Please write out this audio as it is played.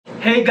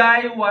Hey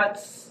guy,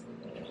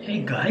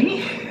 Hey guy?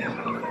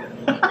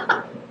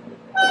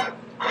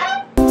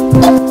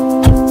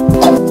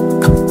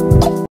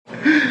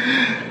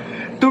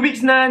 2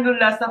 weeks na nung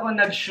last ako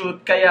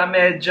nag-shoot, kaya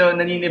medyo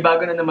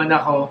naninibago na naman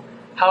ako.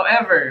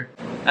 However,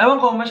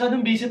 ewan ko,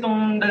 masyadong busy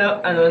tong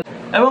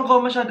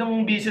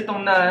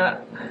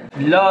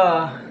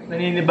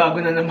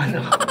naninibago na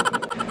naman ako.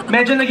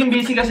 Medyo naging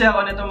busy kasi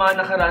ako nito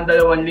mga nakaraan 2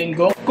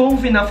 linggo. Kung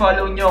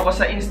fina-follow nyo ako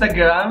sa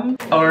Instagram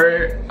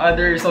or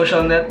other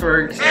social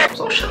networks,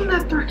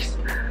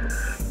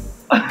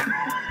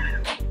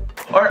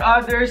 or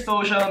other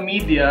social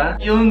media,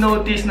 you'll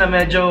notice na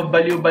medyo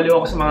baliw-baliw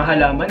ako sa mga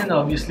halaman. And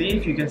obviously,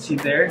 if you can see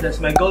there,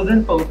 that's my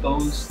golden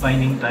photos,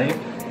 mining type.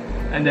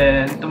 And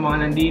then, itong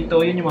mga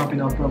nandito, yun yung mga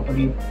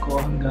pinapropagate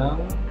ko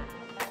hanggang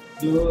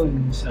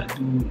dun sa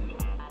dulo.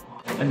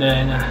 And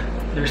then,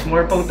 there's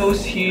more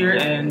photos here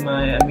and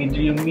my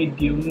medium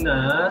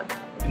na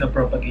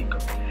pinapropagate ko.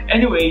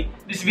 Anyway,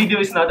 this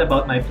video is not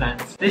about my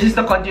plans. This is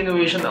the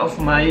continuation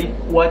of my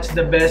What's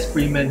the Best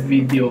Pre-Med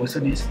video. So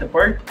this is the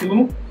part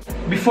 2.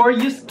 Before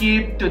you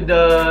skip to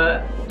the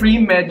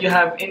pre-med you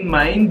have in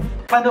mind,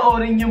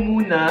 panoorin nyo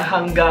muna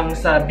hanggang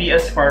sa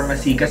BS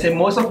Pharmacy kasi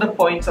most of the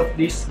points of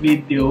this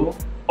video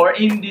or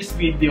in this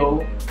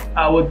video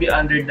would be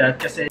under that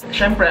kasi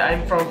syempre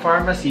I'm from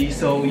pharmacy,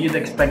 so you'd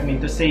expect me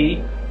to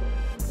say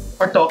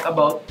or talk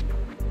about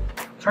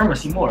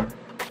pharmacy more.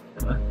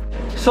 Diba?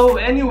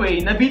 So anyway,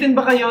 nabitin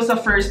ba kayo sa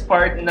first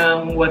part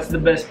ng What's the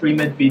Best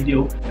Pre-Med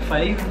video?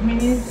 5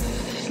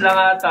 minutes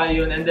lang ata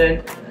yun. And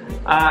then,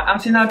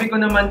 ang sinabi ko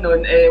naman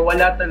nun,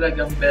 wala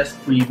talagang best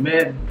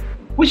pre-med.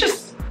 Which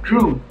is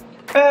true.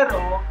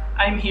 Pero,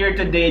 I'm here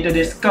today to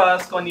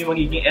discuss kung ano yung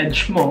magiging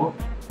edge mo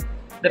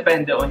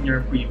depende on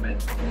your pre-med.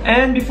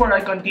 And before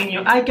I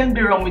continue, I can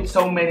be wrong with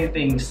so many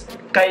things.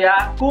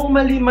 Kaya, kung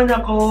mali man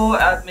ako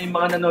at may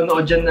mga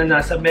nanonood dyan na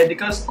nasa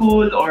medical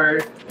school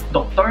or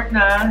doktor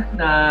na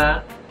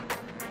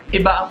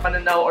iba ang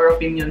pananaw or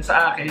opinion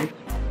sa akin,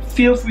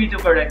 feel free to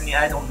correct me,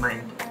 I don't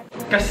mind.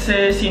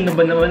 Kasi sino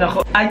ba naman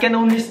ako? I can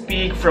only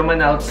speak from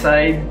an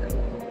outside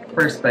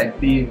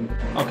perspective.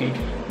 Okay.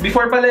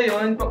 Before pala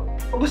yun,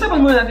 pag-usapan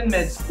muna natin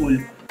med school.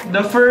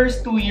 The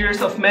first 2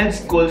 years of med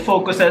school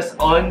focuses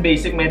on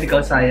basic medical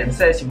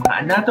sciences. Yung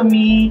mga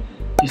anatomy,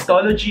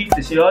 histology,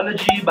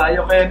 physiology,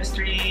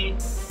 biochemistry,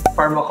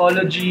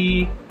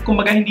 pharmacology.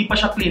 Kumbaga hindi pa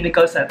siya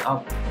clinical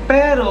setup.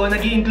 Pero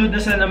nag-i-include na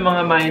sila ng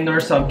mga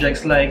minor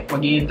subjects like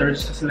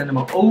mag-i-introduce na sila ng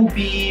mga OB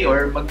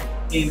or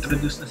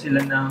mag-i-introduce na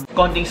sila ng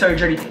konting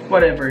surgery,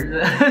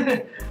 whatever.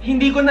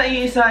 Hindi ko na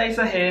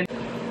iisa-isahin.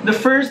 The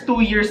first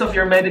 2 years of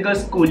your medical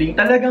schooling,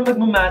 talagang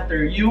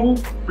magmamatter yung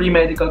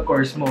pre-medical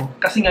course mo.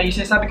 Kasi nga, yung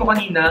sinasabi ko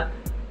kanina,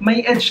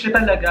 may edge ka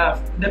talaga.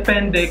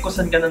 Depende kung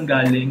saan ka nang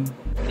galing.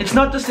 It's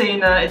not to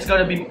say na it's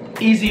gonna be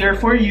easier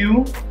for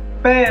you,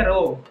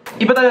 pero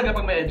iba talaga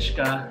pag may edge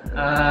ka.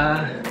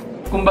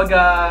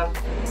 Kumbaga,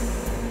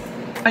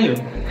 ayun.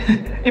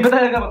 Iba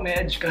talaga pag may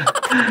edge ka.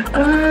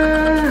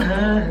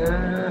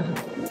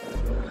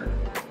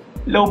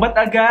 Lobat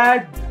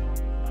agad!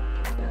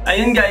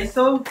 Ayun guys,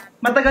 so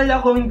matagal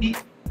ako hindi...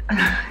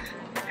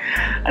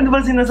 ano ba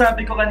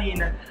sinasabi ko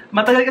kanina?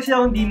 Matagal kasi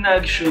ako hindi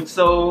nag-shoot,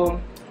 so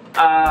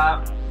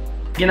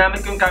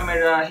ginamit ko yung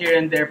camera here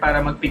and there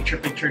para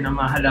mag-picture-picture ng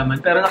mga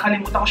halaman. Pero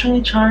nakalimutan ko siyang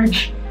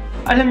i-charge.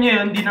 Alam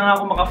niyo yun, hindi na nga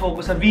ako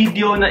makafocus sa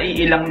video,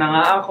 naiilang na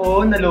nga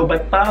ako,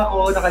 nalobat pa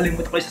ako,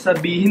 nakalimutan ko yung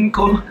sasabihin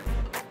ko.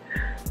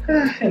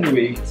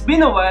 Anyway, it's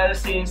been a while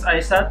since I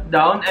sat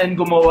down and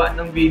gumawa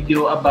ng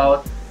video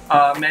about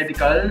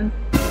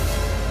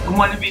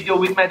gumawa ng video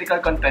with medical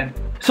content.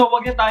 So,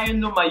 wag na tayong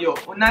lumayo.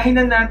 Unahin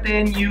na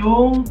natin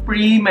yung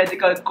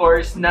pre-medical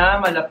course na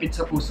malapit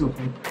sa puso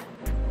ko.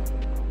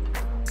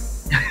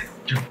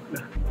 Joke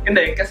lang.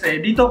 Hindi,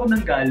 kasi dito ako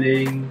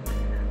nanggaling.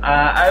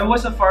 I am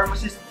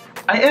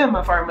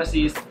a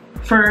pharmacist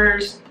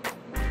first.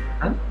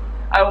 Huh?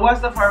 I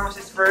was a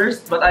pharmacist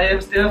first, but I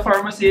am still a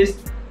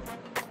pharmacist.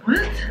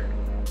 What?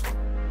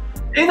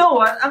 You know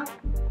what?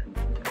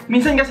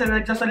 Minsan kasi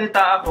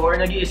nagsasalita ako or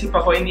nag-iisip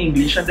ako in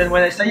English and then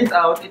when I say it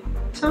out, it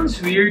sounds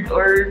weird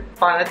or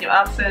pangit yung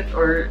accent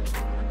or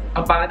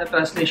ang pangit na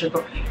translation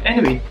ko.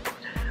 Anyway.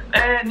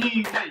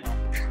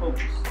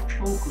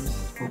 Focus.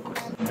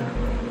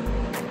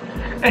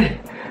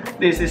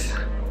 This is...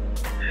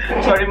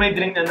 Sorry, may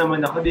drink na naman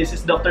ako. This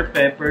is Dr.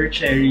 Pepper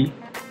Cherry.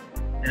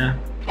 Yeah.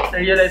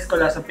 Na-realize ko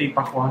lang sa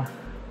paper ko.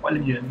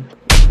 Alam yun.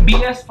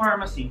 BS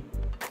Pharmacy.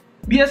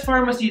 BS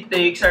Pharmacy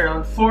takes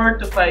around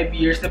 4 to 5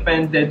 years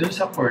depende dun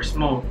sa course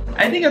mo.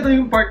 I think ito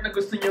yung part na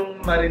gusto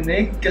nyong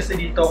marinig kasi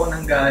dito ako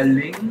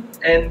nanggaling.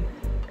 And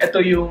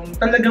ito yung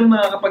talagang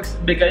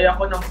makakapagbigay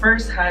ako ng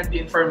first-hand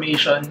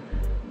information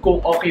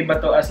kung okay ba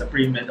to as a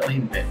pre-med o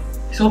hindi.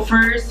 So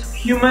first,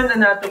 human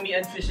anatomy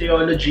and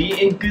physiology,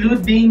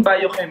 including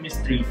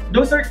biochemistry.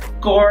 Those are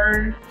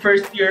core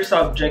first-year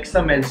subjects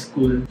sa med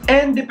school.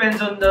 And depends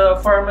on the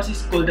pharmacy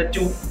school that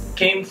you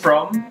came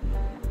from.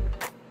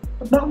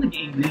 Ba't ba ako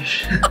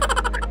nag-English?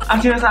 Ang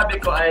sinasabi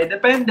ko ay,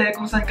 depende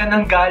kung saan ka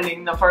nang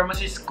galing na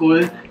pharmacy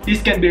school, this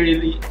can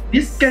really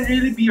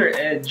be your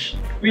edge.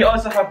 We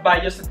also have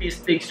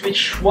biostatistics,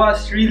 which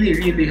was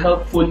really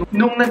helpful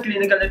nung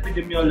nag-clinical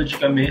epidemiology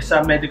kami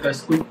sa medical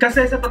school.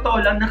 Kasi sa totoo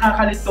lang,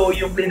 nakakalito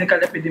yung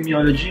clinical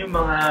epidemiology, yung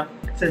mga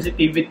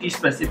sensitivity,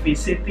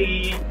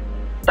 specificity,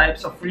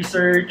 types of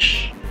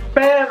research.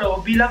 Pero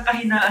bilang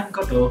kahinaan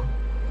ko to,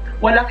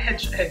 walang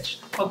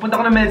edge.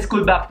 Pagpunta ko na med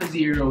school, back to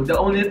zero. The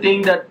only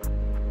thing that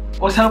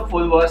was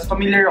helpful was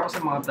familiar ako sa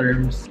mga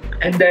terms.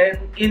 And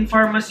then, in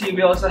pharmacy,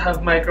 we also have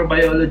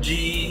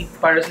microbiology,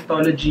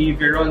 parasitology,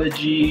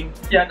 virology.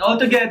 Yan,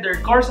 altogether,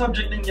 core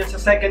subject din yan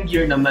sa second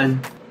year naman.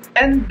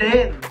 And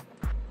then,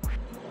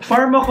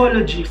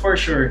 pharmacology, for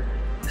sure.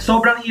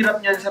 Sobrang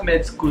hirap niyan sa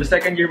med school,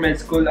 second year med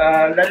school,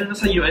 lalo na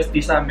sa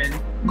USD sa amin.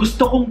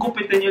 Gusto kong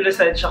gupitin yung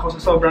lisensya ko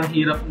sa sobrang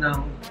hirap ng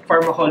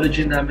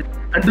pharmacology namin.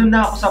 Andun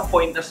na ako sa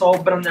point na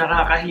sobrang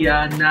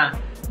nakakahiya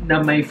na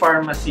may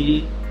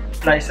pharmacy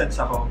license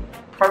ako.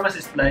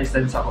 Pharmacist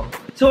license ako.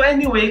 So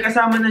anyway,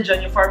 kasama na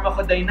dyan yung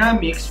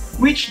pharmacodynamics,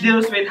 which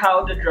deals with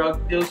how the drug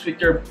deals with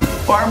your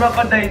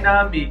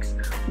pharmacodynamics,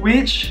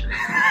 which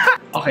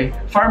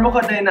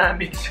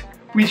pharmacodynamics,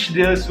 which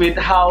deals with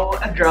how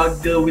a drug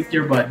deals with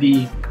your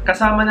body.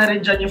 Kasama na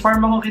rin dyan yung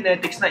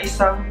pharmacokinetics na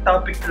isang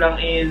topic lang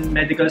in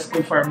medical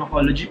school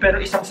pharmacology,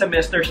 pero isang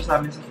semester siya sa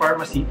amin sa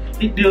pharmacy.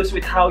 It deals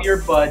with how your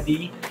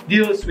body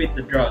deals with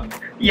the drug.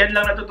 Yan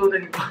lang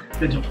natutunan ko.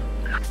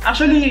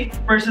 Actually,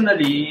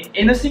 personally,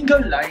 in a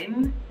single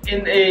line,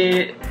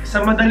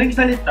 sa madaling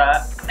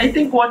salita, I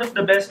think one of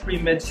the best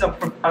pre-meds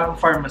ang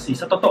pharmacy.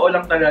 Sa totoo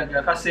lang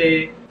talaga.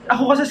 Kasi,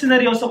 ako kasi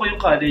sineryoso ko yung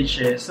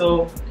college eh.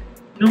 So,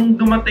 nung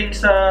dumating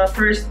sa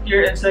first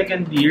year and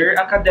second year,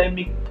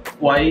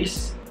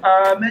 academic-wise,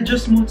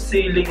 medyo smooth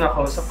sailing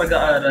ako sa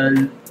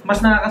pag-aaral. Mas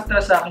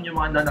nakaka-stress sa akin yung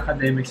mga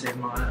non-academics eh.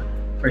 Mga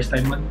first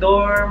time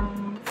mag-dorm,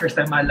 first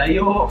time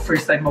malayo,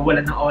 first time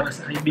mawalan ng oras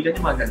sa kaibigan,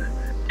 yung mga ganun.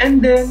 And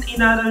then,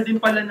 inaral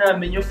din pala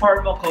namin yung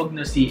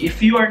pharmacognosy.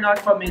 If you are not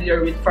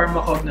familiar with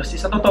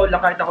pharmacognosy, sa totoo lang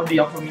kahit ako di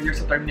ako familiar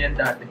sa term niyan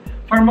dati.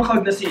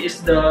 Pharmacognosy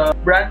is the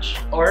branch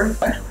or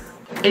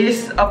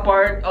is a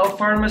part of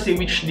pharmacy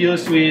which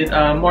deals with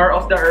more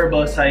of the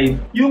herbal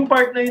side. Yung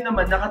part na yun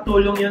naman,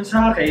 nakatulong yun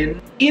sa akin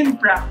in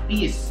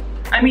practice.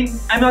 I mean,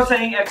 I'm not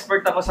saying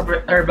expert ako sa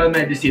herbal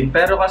medicine,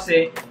 pero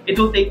kasi it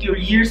will take you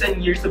years and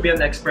years to be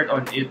an expert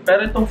on it.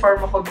 Pero itong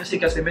pharmacognosy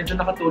kasi medyo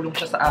nakatulong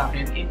siya sa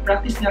akin. In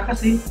practice nga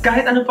kasi,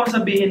 kahit ano pang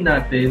sabihin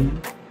natin,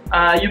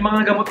 yung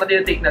mga gamot na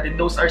tinatake natin,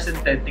 those are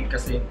synthetic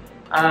kasi.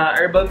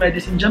 Herbal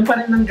medicine, dyan pa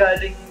rin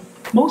nanggaling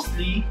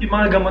mostly yung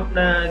mga gamot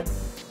na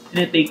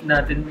tinatake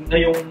natin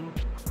ngayong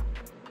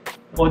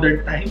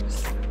modern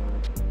times.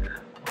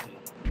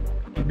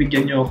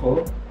 Pagbigyan niyo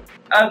ako.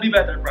 I'll be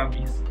better,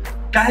 promise.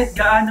 Kahit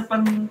gaano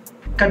pang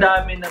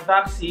kadami na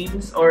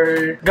vaccines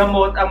or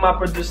gamot ang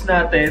ma-produce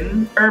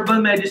natin,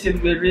 herbal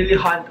medicine will really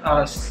haunt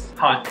us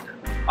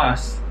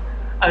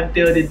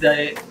until the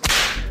day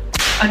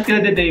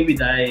we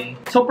die.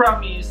 So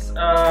promise,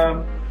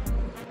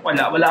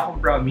 wala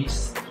akong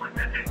promise.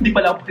 Hindi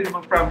pala ako pwede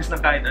mag-promise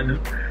ng kahit ano.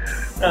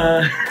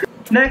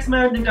 Next,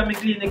 meron din kami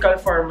clinical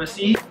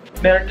pharmacy.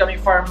 Meron kaming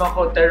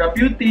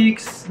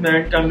pharmacotherapeutics.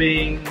 Meron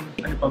kaming,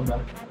 ano pa ba?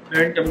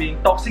 Meron kaming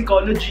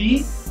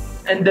toxicology.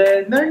 And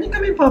then, meron din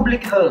kaming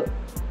public health.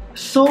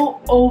 So,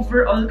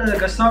 overall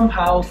talaga,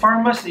 somehow,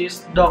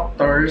 pharmacists,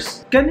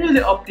 doctors, can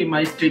really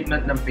optimize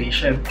treatment ng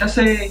patient.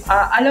 Kasi,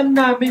 alam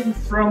namin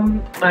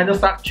from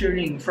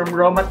manufacturing, from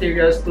raw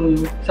materials to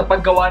sa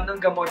paggawa ng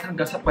gamot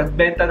hanggang sa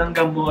pagbenta ng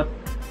gamot,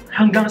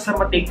 hanggang sa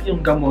matake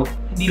yung gamot.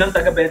 Hindi lang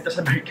taga-benta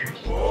sa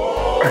bakery.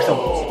 Or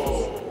something.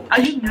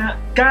 Ayun nga,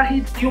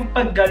 kahit yung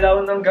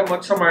paggalaw ng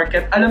gamot sa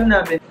market, alam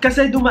namin.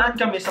 Kasi dumaan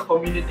kami sa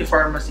community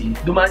pharmacy,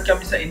 dumaan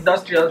kami sa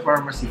industrial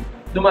pharmacy,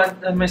 dumaan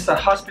kami sa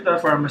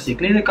hospital pharmacy,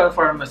 clinical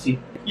pharmacy.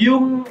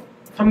 Yung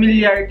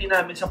familiarity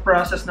namin sa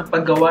process ng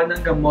paggawa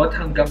ng gamot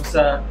hanggang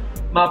sa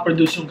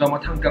ma-produce yung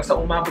gamot hanggang sa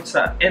umabot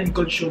sa end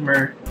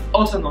consumer,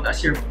 also known as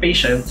your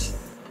patients.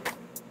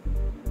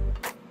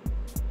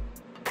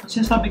 Ano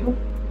sinasabi ko?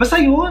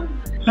 Basta yun!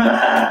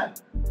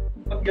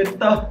 Pag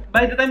ganito.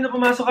 By the time na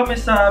pumasok kami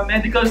sa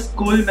medical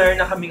school, meron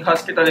na kaming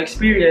hospital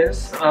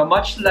experience,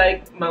 much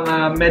like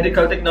mga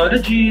medical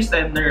technologists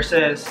and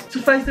nurses.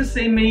 Suffice to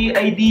say, may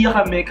idea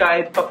kami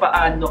kahit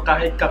papaano,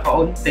 kahit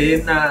kakaunti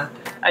na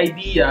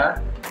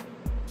idea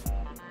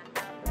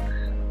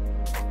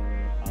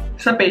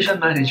sa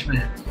patient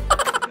management.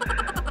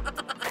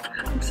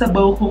 Ang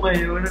sabaw ko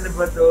ngayon, ano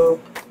ba to?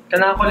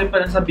 Kailangan ko rin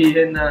pa rin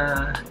sabihin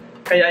na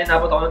kaya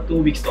inabot ako ng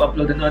 2 weeks to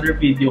upload another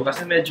video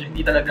kasi medyo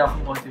hindi talaga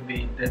ako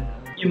motivated.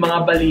 Yung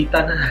mga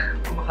balita na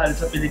kumakalat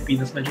sa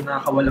Pilipinas, medyo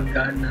nakakawalang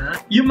gana.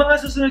 Yung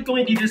mga susunod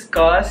kong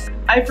i-discuss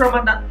ay from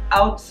an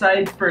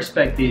outside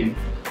perspective.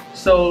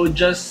 So,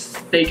 just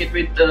take it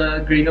with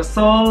a grain of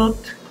salt.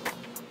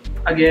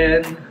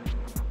 Again.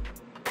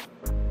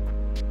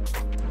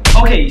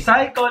 Okay,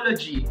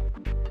 psychology.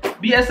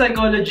 BS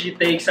Psychology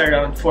takes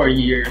around 4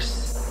 years.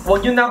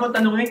 Huwag nyo na ako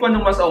tanungin kung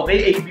anong mas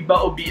okay, AB ba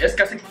o BS,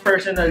 kasi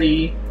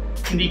personally,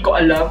 Hindi ko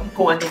alam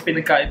kung anong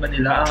pinagkaiba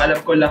nila. Ang alam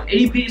ko lang,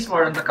 AB is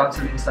more on the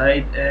counseling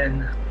side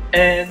and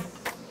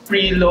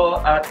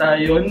pre-law ata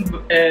yun.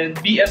 And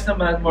BS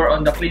naman more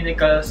on the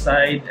clinical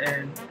side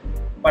and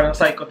parang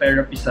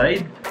psychotherapy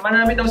side.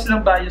 Marami daw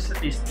silang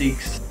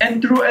biostatistics. And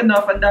true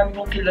enough, ang dami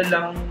kong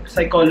kilalang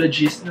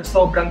psychologists na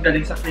sobrang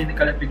galing sa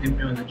clinical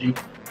epidemiology.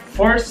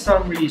 For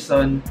some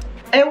reason,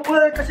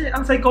 well, kasi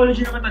ang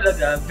psychology naman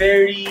talaga,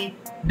 very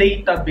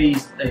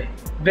data-based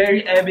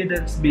very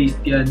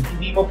evidence-based yan.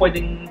 Hindi mo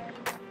pwedeng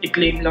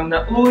i-claim lang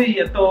na, uy,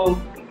 ito,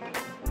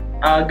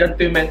 ganito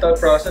yung mental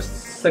process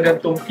sa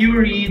ganitong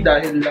theory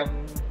dahil lang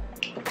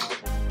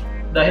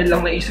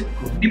naisip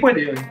ko. Hindi pwede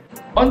yun.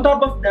 On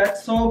top of that,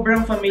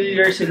 sobrang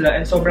familiar sila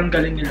and sobrang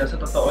galing nila sa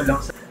totoo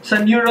lang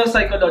sa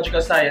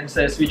neuropsychological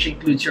sciences, which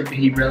includes your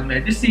behavioral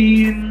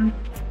medicine,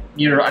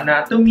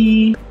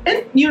 neuroanatomy,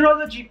 and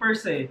neurology per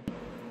se.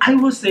 I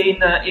will say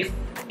na if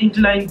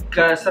inclined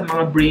ka sa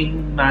mga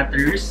brain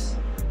matters,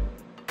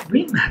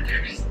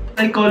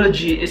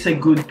 psychology is a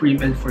good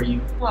pre-med for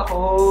you.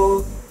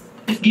 Ako,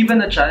 if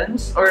given a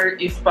chance, or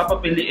if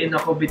papapiliin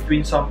ako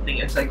between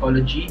something and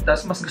psychology,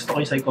 tas mas gusto ko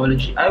yung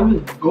psychology, I will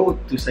go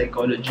to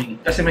psychology.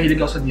 Kasi mahilig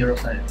ako sa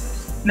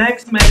neuroscience.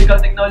 Next, medical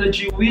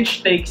technology,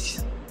 which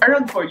takes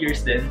around 4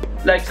 years din.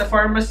 Like sa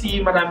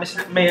pharmacy,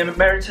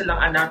 meron silang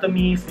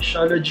anatomy,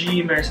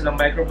 physiology, meron silang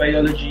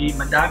microbiology,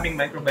 madaming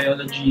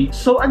microbiology.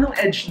 So, anong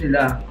edge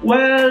nila?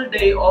 Well,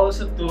 they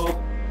also took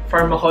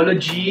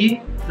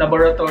pharmacology,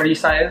 laboratory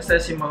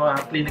sciences, yung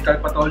mga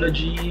clinical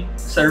pathology,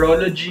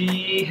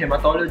 serology,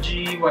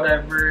 hematology,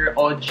 whatever,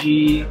 OG.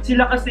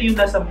 Sila kasi yung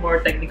nasa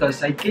more technical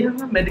side, kaya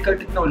nga medical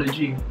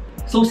technology.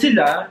 So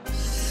sila,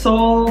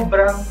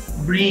 sobrang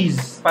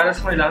breeze para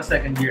sa kanilang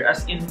second year.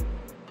 As in,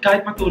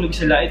 kahit matulog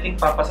sila, I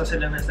think papasa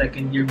sila ng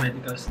second year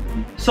medical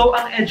school. So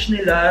ang edge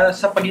nila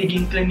sa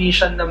pagiging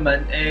clinician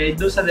naman,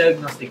 doon sa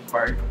diagnostic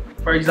part.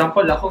 For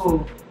example,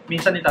 ako,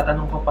 minsan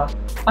itatanong ko pa,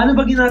 paano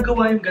ba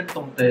ginagawa yung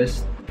gantong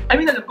test? I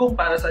mean, alam ko kung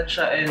para saan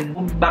siya and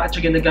kung bakit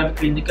siya ginagamit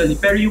clinically,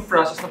 pero yung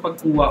process na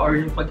pagkuha or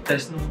yung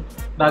pag-test ng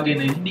bagay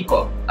na yun, hindi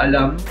ko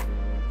alam.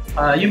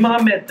 Yung mga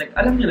medtech,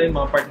 alam nila yung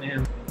mga part na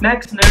yun.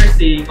 Next,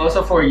 nursing,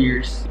 also 4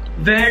 years.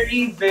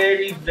 Very,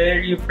 very,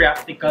 very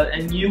practical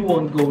and you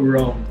won't go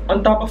wrong.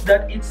 On top of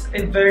that, it's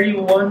a very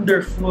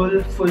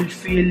wonderful,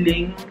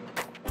 fulfilling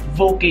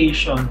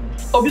vocation.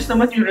 Obvious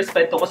naman yung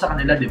respeto ko sa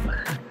kanila, di ba?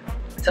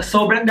 Sa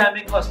sobrang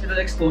daming hospital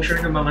exposure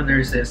ng mga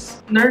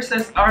nurses.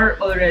 Nurses are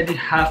already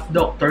half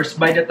doctors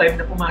by the time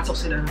na pumasok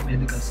sila ng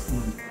medical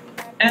school.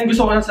 And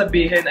gusto ko lang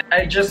sabihin,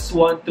 I just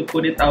want to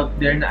put it out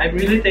there na I'm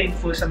really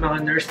thankful sa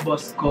mga nurse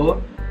boss ko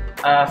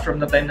from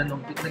the time na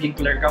naging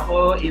clerk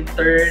ako,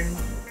 intern,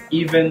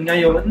 even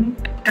ngayon.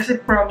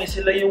 Kasi promise,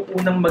 sila yung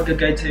unang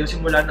mag-guide sa'yo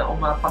simula na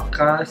umapak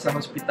ka sa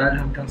hospital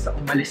hanggang sa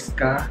umalis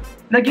ka.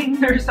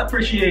 Naging nurse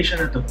appreciation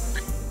na to.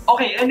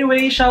 Okay,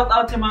 anyway, shout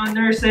out sa mga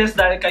nurses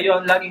dahil kayo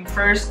ang laging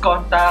first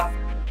contact,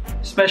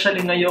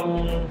 especially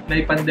ngayong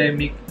may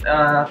pandemic.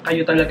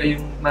 Kayo talaga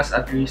yung mas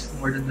at risk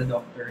more than the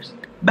doctors.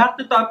 Back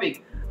to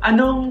topic.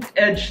 Anong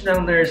edge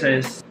ng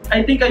nurses?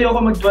 I think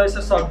ayoko mag-dwell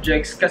sa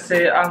subjects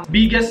kasi ang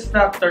biggest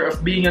factor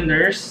of being a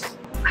nurse,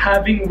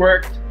 having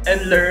worked and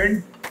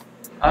learned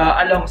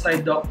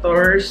alongside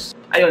doctors.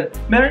 Ayun,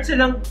 meron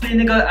silang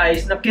clinical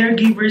eyes na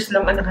caregivers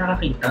lang ang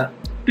nakakakita.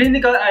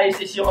 Clinical eyes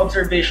is yung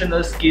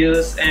observational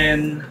skills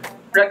and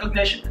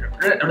recognition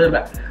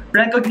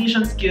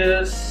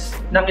skills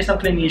ng isang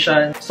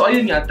clinician. So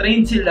ayun nga,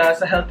 trained sila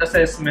sa health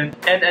assessment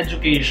and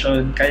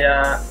education,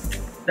 kaya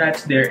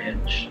that's their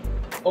edge.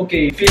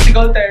 Okay,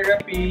 physical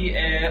therapy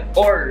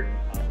or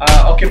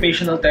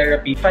occupational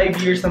therapy.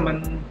 5 years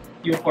naman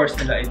yung course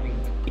nila, I think.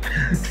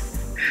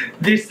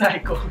 These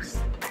psychos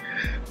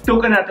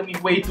took anatomy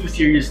way too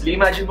seriously.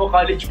 Imagine mo,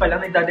 college pa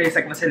lang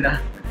nagdadissect na sila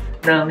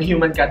ng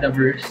human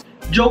cadavers.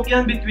 Joke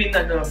yan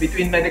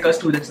between medical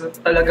students na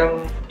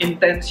talagang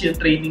intense yung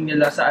training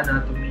nila sa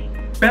anatomy.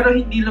 Pero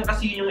hindi lang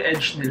kasi yung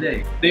edge nila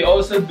eh. They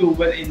also do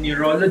well in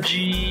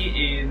neurology,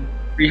 in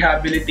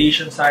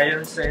rehabilitation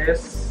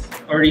sciences,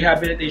 or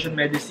rehabilitation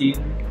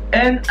medicine.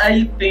 And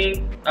I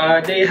think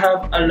they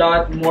have a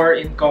lot more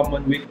in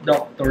common with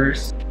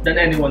doctors than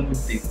anyone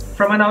would think.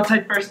 From an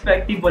outside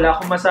perspective, wala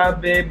akong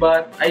masabi,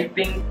 but I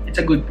think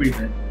it's a good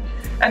pre-med.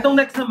 Etong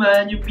next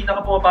naman, yung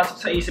pinaka-pumapasok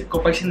sa isip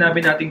ko pag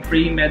sinabi nating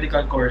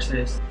pre-medical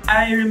courses.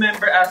 I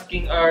remember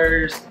asking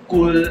our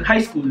high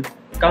school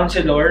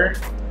counselor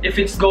if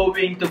it's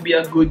going to be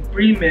a good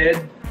pre-med.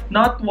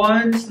 Not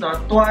once,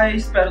 not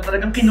twice, pero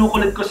talagang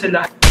kinukulit ko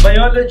sila.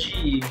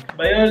 Biology,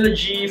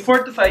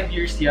 4 to 5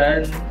 years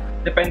yan.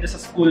 Depende sa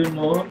school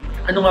mo.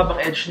 Ano nga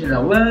bang edge nila?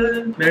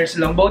 Well, meron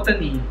silang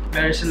botany,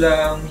 meron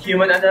silang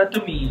human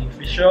anatomy,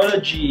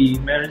 physiology,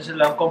 meron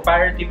silang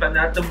comparative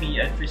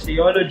anatomy and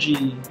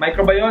physiology,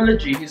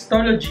 microbiology,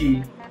 histology,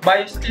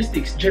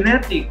 biostatistics,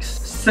 genetics,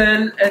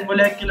 cell and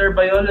molecular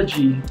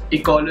biology,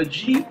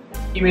 ecology,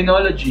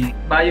 immunology,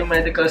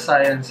 biomedical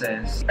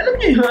sciences. Alam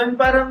niyo yun,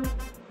 parang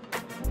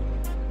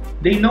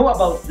they know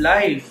about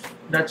life.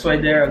 That's why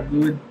they're a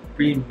good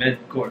pre-med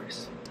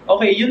course.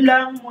 Okay, yun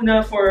lang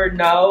muna for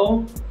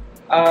now.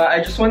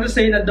 I just want to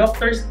say that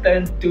doctors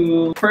tend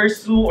to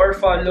pursue or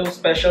follow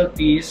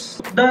specialties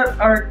that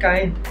are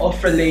kind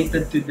of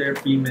related to their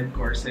pre-med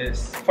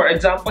courses. For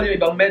example, yung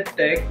ibang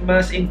medtech,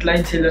 mas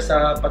inclined sila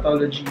sa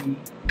pathology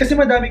kasi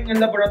madaming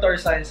laboratory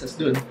sciences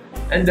dun.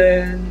 And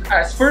then,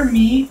 as for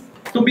me,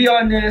 to be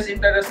honest,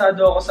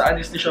 interesado ako sa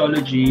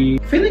anesthesiology.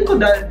 Feeling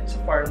ko dahil sa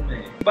pharma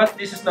eh. But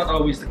this is not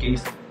always the case.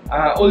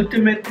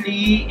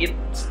 Ultimately, it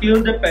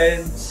still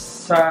depends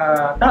sa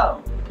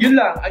tao. Yun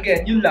lang,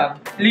 again, yun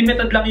lang.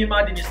 Limited lang yung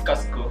mga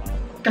diniscuss ko.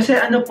 Kasi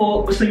ano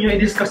po, gusto nyo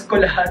i-discuss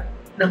ko lahat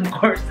ng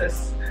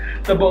courses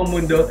sa buong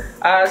mundo.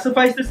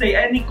 Suffice to say,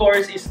 any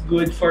course is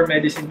good for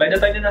medicine. By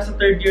the time na nasa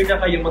third year na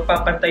kayo,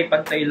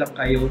 magpapantay-pantay lang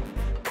kayo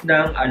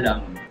ng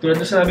alam. Tulad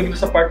na sinabi ko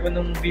sa part 1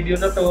 ng video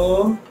na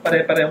to,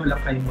 pare-pareho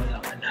lang kayong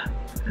walang alam.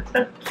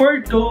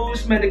 For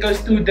those medical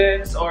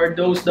students or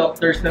those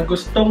doctors na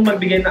gustong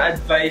magbigay na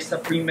advice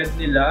sa pre-med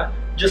nila,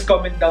 just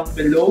comment down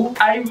below.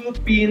 I will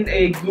pin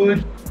a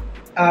good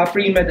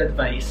pre-med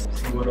advice,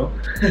 siguro.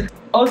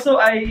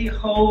 Also, I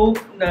hope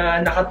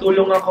na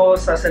nakatulong ako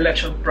sa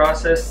selection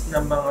process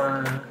ng mga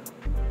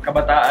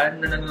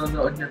kabataan na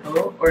nanonood na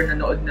to or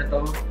nanood na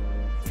to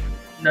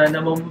na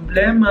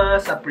namomblema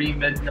sa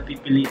pre-med na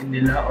pipiliin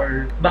nila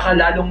or baka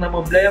lalong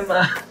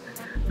namomblema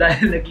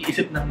dahil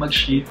nag-iisip ng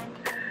mag-shift.